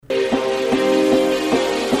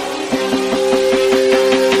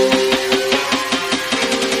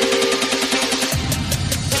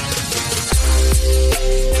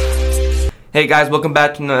Hey guys, welcome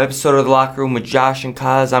back to another episode of The Locker Room with Josh and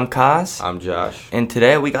Kaz. I'm Kaz. I'm Josh. And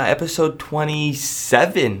today we got episode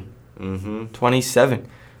 27. 27.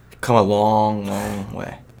 Come a long, long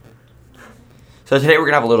way. So today we're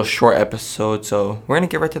going to have a little short episode, so we're going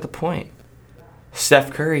to get right to the point.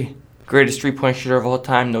 Steph Curry, greatest three-point shooter of all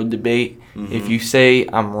time, no debate. If you say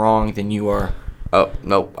I'm wrong, then you are... Oh,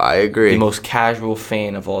 nope, I agree. ...the most casual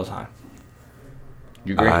fan of all time.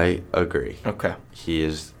 You agree? I agree. Okay. He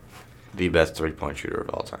is the best three-point shooter of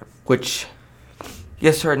all time. Which,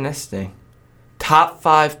 guess our next thing. Top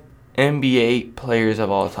 5 NBA players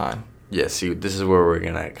of all time. Yeah, see, this is where we're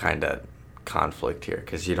going to kind of conflict here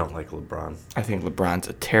because you don't like LeBron. I think LeBron's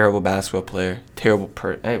a terrible basketball player. Terrible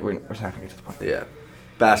Hey, we're not going to get to the point. Yeah.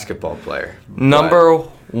 Basketball player. Number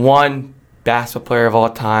 1 basketball player of all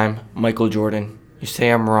time, Michael Jordan. You say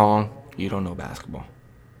I'm wrong, you don't know basketball.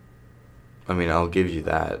 I mean, I'll give you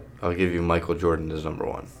that. I'll give you Michael Jordan as number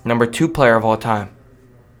 1. Number 2 player of all time,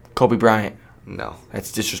 Kobe Bryant. No.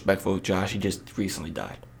 That's disrespectful, Josh. He just recently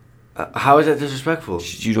died. How is that disrespectful?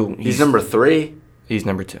 He's number 3? He's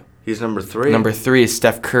number 2. He's number 3? Number 3 is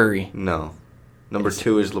Steph Curry. No. Number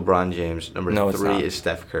 2 is LeBron James. Number 3 is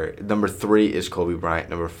Steph Curry. Number 3 is Kobe Bryant.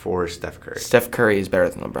 Number 4 is Steph Curry. Steph Curry is better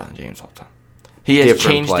than LeBron James all the time. He has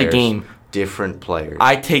changed the game. Different players.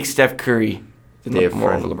 I take Steph Curry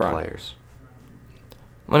more over LeBron. Players.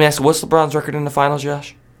 Let me ask you, what's LeBron's record in the finals,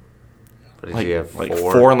 Josh? What does he have? 4?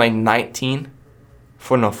 4 and 19?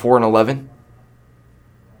 4 and 11?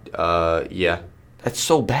 Yeah. That's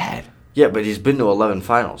so bad. Yeah, but he's been to 11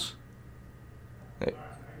 finals.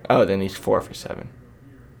 Oh, then he's 4 for 7.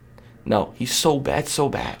 No, he's so bad, so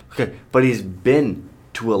bad. Okay, but he's been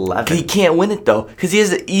to 11. He can't win it, though, because he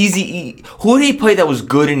has an easy... Who did he play that was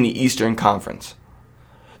good in the Eastern Conference?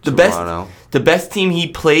 The best team he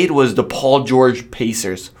played was the Paul George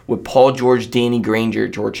Pacers with Paul George, Danny Granger,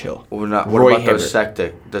 George Hill. What about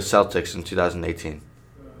the Celtics in 2018?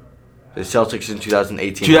 The Celtics in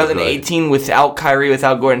 2018. 2018 without Kyrie,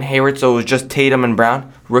 without Gordon Hayward, so it was just Tatum and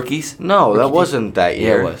Brown, rookies. No, that wasn't that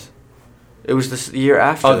year. Yeah, it was. It was the year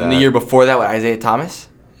after that. Oh, the year before that with Isaiah Thomas?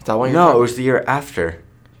 Is that one? No, it was the year after.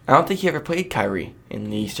 I don't think he ever played Kyrie in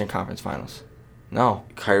the Eastern Conference Finals. No.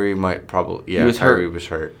 Kyrie might probably... Yeah, Kyrie was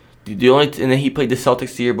hurt. And then he played the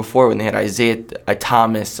Celtics the year before when they had Isaiah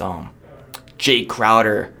Thomas, Jay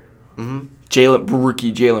Crowder,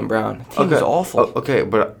 rookie Jaylen Brown. The team was awful. Okay,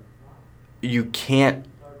 but you can't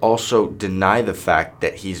also deny the fact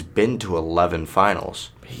that he's been to 11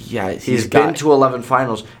 finals. Yeah, he's been to 11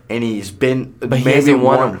 finals, and he's been... But he hasn't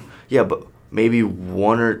won them. Yeah, but maybe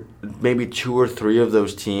 2 or 3 of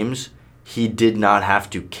those teams he did not have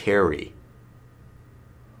to carry.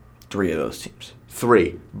 3 of those teams.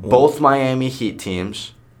 3. Both Miami Heat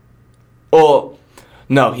teams. Oh,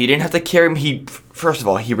 no, he didn't have to carry him. First of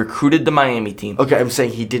all, he recruited the Miami team. Okay, I'm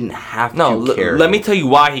saying he didn't have to carry. Let me tell you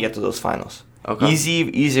why he got to those finals. Okay.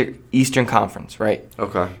 Easy Eastern Conference, right?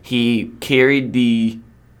 Okay. He carried the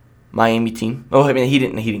Miami team. Oh, I mean, he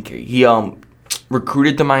didn't carry. He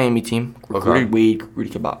recruited the Miami team. Recruited Wade.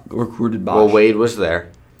 Recruited Bosh. Well, Wade was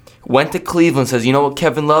there. Went to Cleveland. Says, you know what,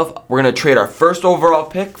 Kevin Love? We're gonna trade our first overall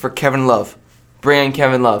pick for Kevin Love. Bring in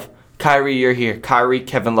Kevin Love. Kyrie, you're here. Kyrie,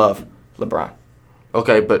 Kevin Love, LeBron.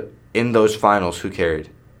 Okay, but in those finals, who carried?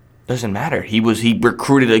 Doesn't matter. He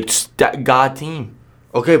recruited a god team.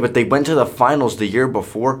 Okay, but they went to the finals the year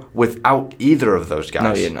before without either of those guys.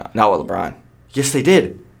 No, he did not. Not with LeBron. Yes, they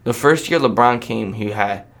did. The first year LeBron came, he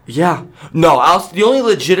had... Yeah. No, the only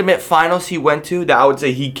legitimate finals he went to that I would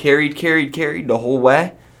say he carried the whole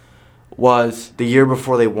way was... The year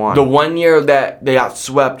before they won. The one year that they got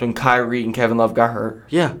swept when Kyrie and Kevin Love got hurt.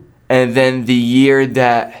 Yeah. And then the year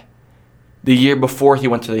before he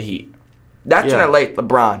went to the Heat. That's when I liked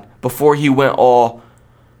LeBron. Before he went all...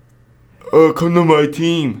 come to my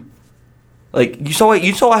team. Like you saw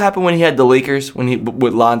what happened when he had the Lakers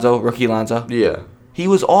with Lonzo, rookie Lonzo. Yeah, he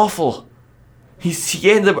was awful. He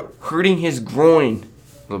ended up hurting his groin.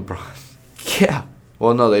 LeBron. Yeah.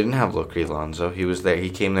 Well, no, they didn't have rookie Lonzo. He was there. He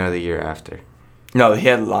came there the year after. No, he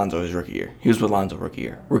had Lonzo his rookie year. He was with Lonzo rookie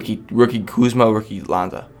year. Rookie Kuzma, rookie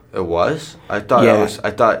Lonzo. It was? I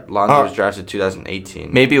thought Lonzo was drafted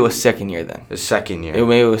 2018. Maybe it was second year then. The second year.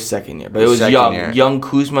 Maybe it was second year, but it was young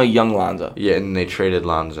Kuzma, young Lonzo. Yeah, and they traded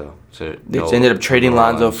Lonzo. They ended up trading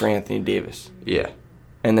Lonzo for Anthony Davis. Yeah.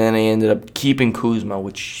 And then they ended up keeping Kuzma,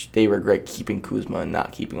 which they regret keeping Kuzma and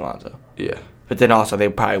not keeping Lonzo. Yeah. But then also they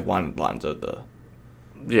probably wanted Lonzo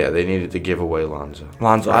Yeah, they needed to give away Lonzo.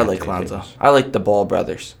 I like Lonzo. I like the Ball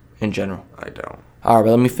brothers in general. I don't. All right,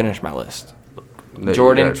 but let me finish my list.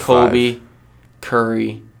 Jordan, Kobe, 5.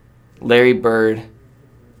 Curry, Larry Bird.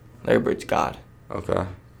 Larry Bird's God. Okay.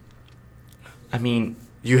 I mean,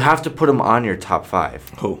 you have to put him on your top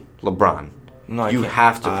 5. Who? LeBron. No, you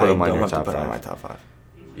have to put him on your top 5. I don't have to put him on my top 5.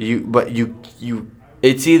 You.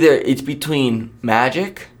 It's between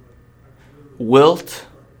Magic, Wilt,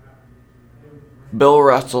 Bill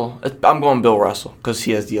Russell. I'm going Bill Russell because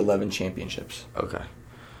he has the 11 championships. Okay.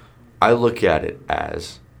 I look at it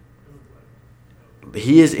as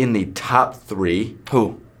he is in the top 3.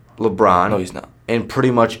 Who? LeBron. No, he's not. In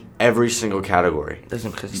pretty much every single category.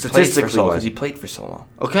 Doesn't because Statistically, he played for so long.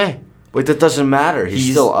 Okay. But that doesn't matter.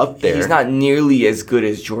 He's still up there. He's not nearly as good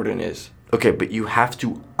as Jordan is. Okay, but you have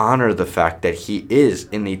to honor the fact that he is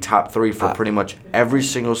in the top 3 for pretty much every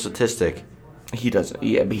single statistic. He doesn't.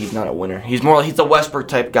 Yeah, but he's not a winner. He's a Westbrook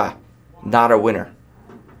type guy, not a winner.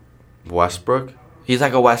 Westbrook? He's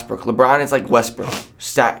like a Westbrook. LeBron is like Westbrook.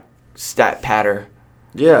 Stat patter.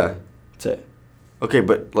 Yeah. That's it. Okay,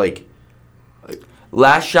 but like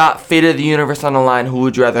last shot, fate of the universe on the line. Who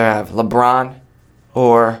would you rather have, LeBron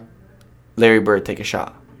or Larry Bird take a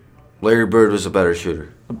shot? Larry Bird was a better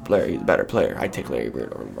shooter. Larry's a better player. I'd take Larry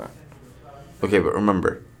Bird over LeBron. Okay, but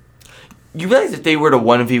remember. You realize if they were to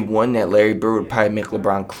 1v1 that Larry Bird would probably make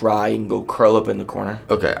LeBron cry and go curl up in the corner?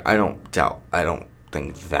 Okay, I don't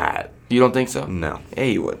think that. You don't think so? No. Yeah,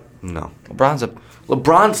 you would. No.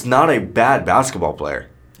 LeBron's not a bad basketball player.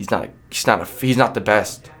 He's not the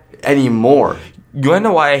best. Anymore. You wanna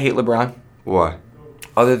know why I hate LeBron? Why?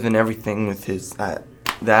 Other than everything with his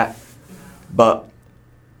but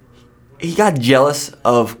he got jealous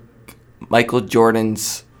of Michael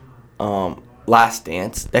Jordan's Last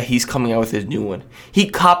Dance that he's coming out with his new one. He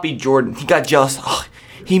copied Jordan. He got jealous. Oh,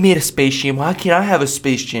 he made a Space Jam. Why can't I have a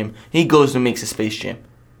Space Jam? He goes and makes a Space Jam.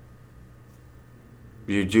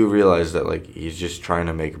 You do realize that like he's just trying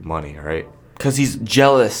to make money, right? Because he's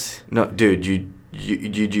jealous. No, dude.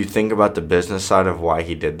 You think about the business side of why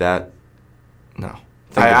he did that? No.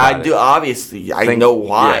 I do. Obviously, I know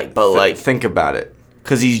why, but think about it.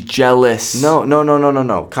 Because he's jealous. No.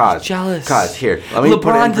 Kaz. He's jealous. Kaz, here. Let me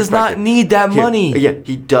put it in perspective. LeBron does not need that money. Yeah,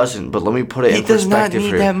 he doesn't. But let me put it in perspective. He does not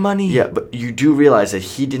need that money. Yeah, but you do realize that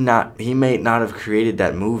he may not have created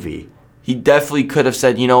that movie. He definitely could have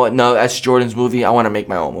said, you know what? No, that's Jordan's movie. I want to make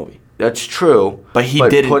my own movie. That's true. But he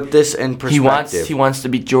didn't. Put this in perspective. He wants to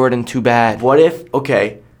be Jordan too bad. What if?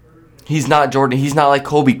 Okay. He's not Jordan. He's not like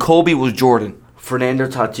Kobe. Kobe was Jordan. Fernando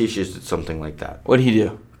Tatis did something like that. What did he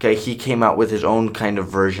do? Okay, he came out with his own kind of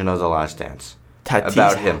version of The Last Dance. Tatis.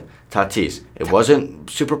 About him. Tatis. It wasn't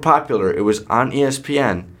super popular. It was on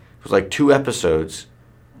ESPN. It was like 2 episodes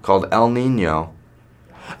called El Nino.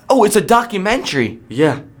 Oh, it's a documentary.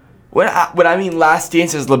 Yeah. When I mean Last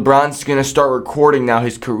Dance is LeBron's gonna start recording now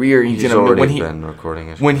his career. He's already been recording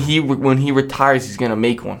his career. When he retires, he's gonna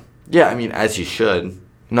make one. Yeah, I mean, as he should.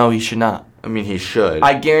 No, he should not. I mean, he should.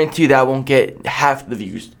 I guarantee that won't get half the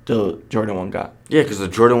views the Jordan one got. Yeah, because the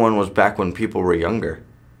Jordan one was back when people were younger.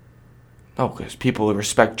 No, because people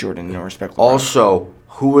respect Jordan and don't respect LeBron. Also,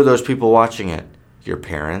 who were those people watching it? Your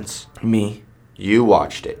parents? Me. You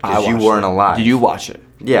watched it because you weren't alive. Did you watch it?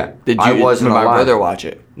 Yeah. Did I wasn't alive. Did my brother watch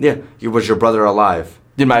it? Yeah. Was your brother alive?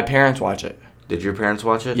 Did my parents watch it? Did your parents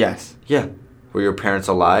watch it? Yes. Yeah. Were your parents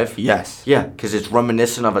alive? Yes. Yeah, because it's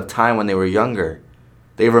reminiscent of a time when they were younger.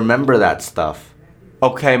 They remember that stuff.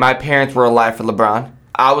 Okay, my parents were alive for LeBron.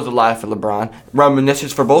 I was alive for LeBron.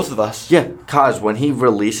 Reminiscence for both of us. Yeah, cause when he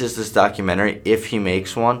releases this documentary, if he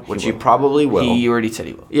makes one, which he probably will. He already said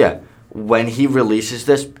he will. Yeah. When he releases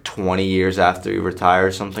this 20 years after he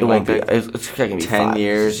retires, something like that. It's going to be 10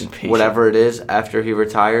 years, whatever it is, after he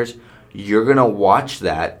retires, you're going to watch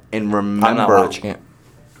that and remember. I'm not watching it.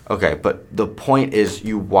 Okay, but the point is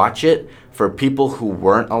you watch it for people who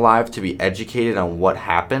weren't alive to be educated on what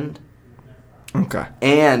happened. Okay.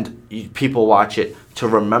 And people watch it to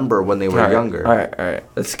remember when they were younger. All right.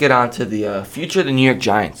 Let's get on to the future of the New York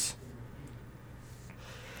Giants.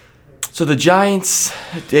 So the Giants,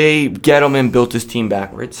 Gettleman built his team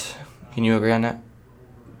backwards. Can you agree on that?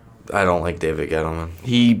 I don't like David Gettleman.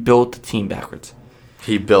 He built the team backwards.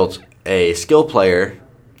 He built a skill player.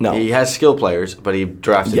 No. He has skill players, but he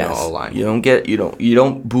drafted no O-line. You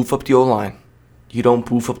don't boof up the O-line. You don't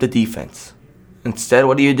boof up the defense. Instead,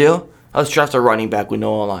 what do? Let's draft a running back with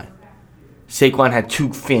no O-line. Saquon had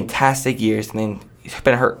 2 fantastic years, and then he's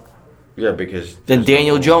been hurt. Yeah, because... Then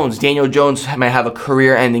Daniel Jones might have a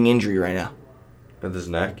career-ending injury right now. With his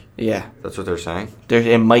neck? Yeah. That's what they're saying?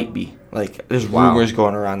 It might be. Like, there's rumors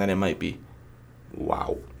going around that it might be.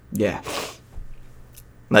 Wow. Yeah.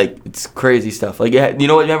 Like, it's crazy stuff. Like, you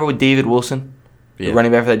know what? Remember with David Wilson? Yeah. The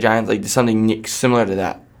running back for the Giants? Like, something similar to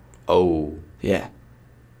that. Oh. Yeah.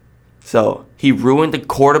 So, he ruined the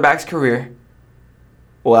quarterback's career.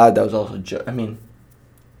 Well, that was also...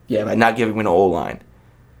 Yeah, by not giving him an O-line.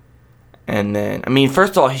 And then, I mean,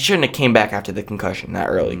 first of all, he shouldn't have came back after the concussion that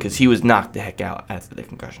early because he was knocked the heck out after the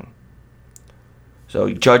concussion. So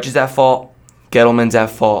Judge is at fault. Gettleman's at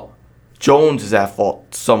fault. Jones is at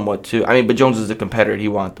fault somewhat too. I mean, but Jones is a competitor. He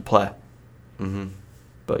wanted to play. Mm-hmm.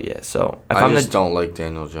 But yeah, so if I just don't like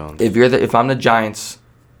Daniel Jones. If I'm the Giants,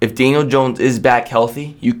 if Daniel Jones is back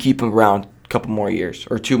healthy, you keep him around a couple more years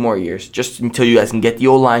or 2 more years, just until you guys can get the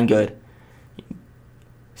O-line good.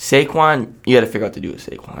 Saquon, you got to figure out what to do with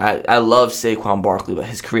Saquon. I love Saquon Barkley, but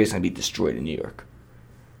his career is going to be destroyed in New York.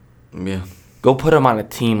 Yeah. Go put him on a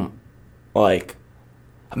team like,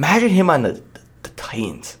 imagine him on the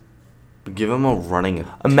Titans. Give him a running.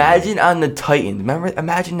 Imagine on the Titans.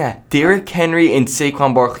 Imagine that. Derrick Henry and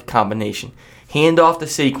Saquon Barkley combination. Hand off to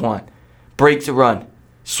Saquon. Breaks a run.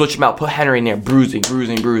 Switch him out. Put Henry in there.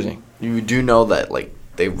 Bruising. You do know that, like,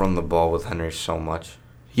 they run the ball with Henry so much.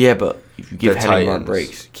 Yeah, but if you give Henry more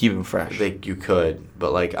breaks, keep him fresh. You could,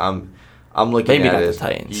 but like I'm looking Maybe at not it the as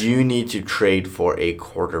Titans. You need to trade for a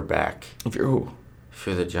quarterback. If you're who?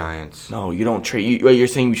 For the Giants. No, you don't trade. You're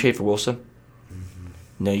saying you trade for Wilson?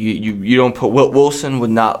 Mm-hmm. No, you don't put. Wilson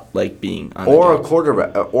would not like being on or the a Giants.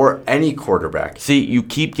 quarterback or any quarterback. See, you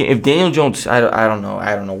keep if Daniel Jones. I don't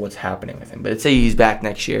know what's happening with him, but let's say he's back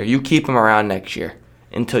next year. You keep him around next year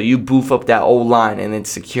until you boof up that O-line and it's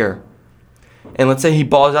secure. And let's say he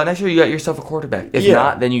balls out next year, you got yourself a quarterback. If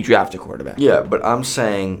not, then you draft a quarterback. Yeah, but I'm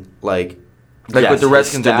saying, like what the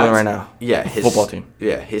Redskins are doing right now. Yeah, his football team.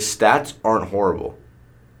 Yeah, his stats aren't horrible.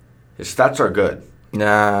 His stats are good.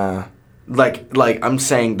 Nah. Like I'm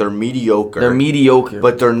saying they're mediocre. They're mediocre.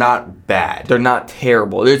 But they're not bad. They're not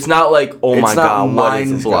terrible. It's not like, oh my God, what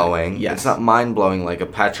is this guy? Mind-blowing. Yes. It's not mind-blowing like a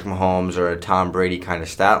Patrick Mahomes or a Tom Brady kind of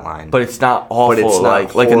stat line. But it's not awful but it's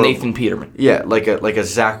not like a Nathan Peterman. Yeah, like a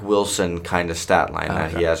Zach Wilson kind of stat line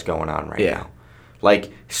that he has going on right now.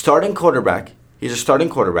 Like, starting quarterback, he's a starting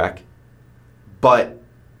quarterback, but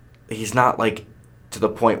he's not like to the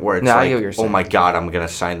point where it's like, oh my God, I'm going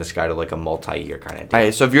to sign this guy to like a multi-year kind of deal. All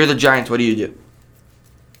right, so if you're the Giants, what do you do?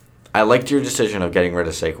 I liked your decision of getting rid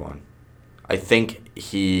of Saquon. I think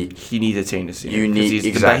he needs a change of scenery.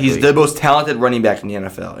 Exactly. He's the most talented running back in the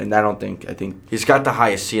NFL, and I think he's got the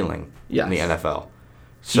highest ceiling in the NFL.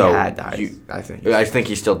 So he had the highest, I think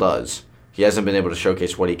he still does. He hasn't been able to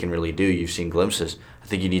showcase what he can really do. You've seen glimpses. I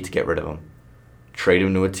think you need to get rid of him. Trade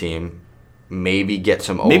him to a team. Maybe get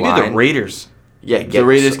some O-line. Maybe the Raiders. Yeah, the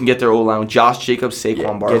Raiders can get their O-line. Josh Jacobs,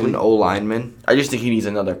 Saquon Barkley. Get an O-lineman. I just think he needs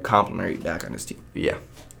another complimentary back on his team. Yeah.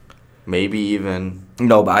 Maybe even...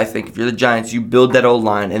 No, but I think if you're the Giants, you build that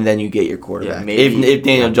O-line and then you get your quarterback. Yeah, if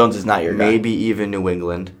Daniel Jones is not your guy. Maybe even New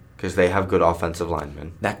England, because they have good offensive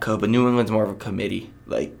linemen. That could, but New England's more of a committee.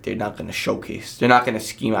 Like, they're not going to showcase. They're not going to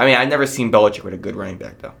scheme. I mean, I've never seen Belichick with a good running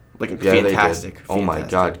back, though. Like, fantastic. Oh, my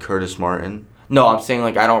God. Curtis Martin. No, I'm saying,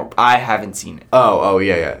 like, I haven't seen it. Oh,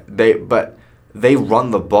 yeah. They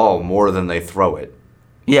run the ball more than they throw it.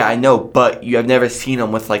 Yeah, I know, but you have never seen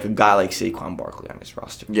him with like a guy like Saquon Barkley on his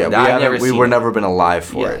roster. Yeah, we were never been alive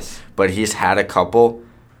for it. But he's had a couple,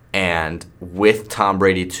 and with Tom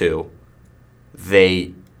Brady too,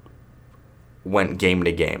 they went game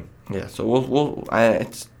to game. Yeah, so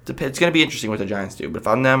it's going to be interesting what the Giants do. But if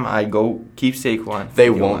I'm them, I go keep Saquon. They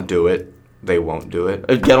won't do it.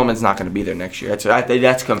 If Gettleman's not going to be there next year.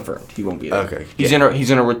 That's confirmed. He won't be there. Okay. He's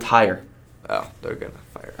gonna retire. Oh, they're gonna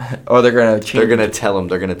fire. Or they're gonna change. They're gonna tell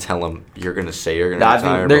him. You're gonna say you're gonna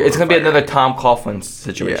retire. It's gonna be another Tom Coughlin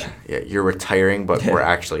situation. Yeah. You're retiring, but we're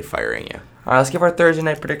actually firing you. All right, let's give our Thursday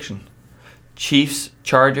night prediction. Chiefs,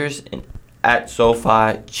 Chargers, at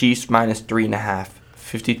SoFi. Chiefs minus 3.5.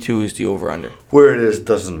 52 is the over/under. Where it is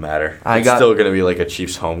doesn't matter. It's still gonna be like a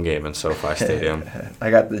Chiefs home game in SoFi Stadium. I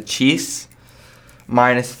got the Chiefs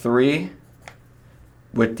minus 3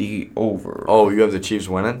 with the over. Oh, you have the Chiefs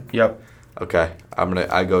winning? Yep. Okay,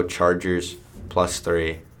 I go Chargers plus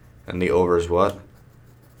 3, and the over is what?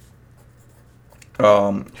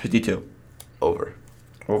 52. Over.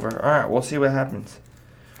 All right, we'll see what happens.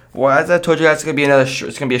 Well, as I told you guys,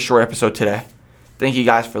 it's gonna be a short episode today. Thank you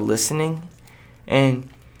guys for listening, and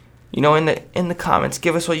in the comments,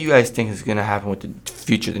 give us what you guys think is gonna happen with the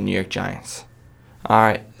future of the New York Giants. All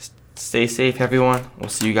right, stay safe, everyone. We'll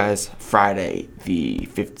see you guys Friday, the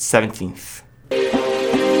 17th.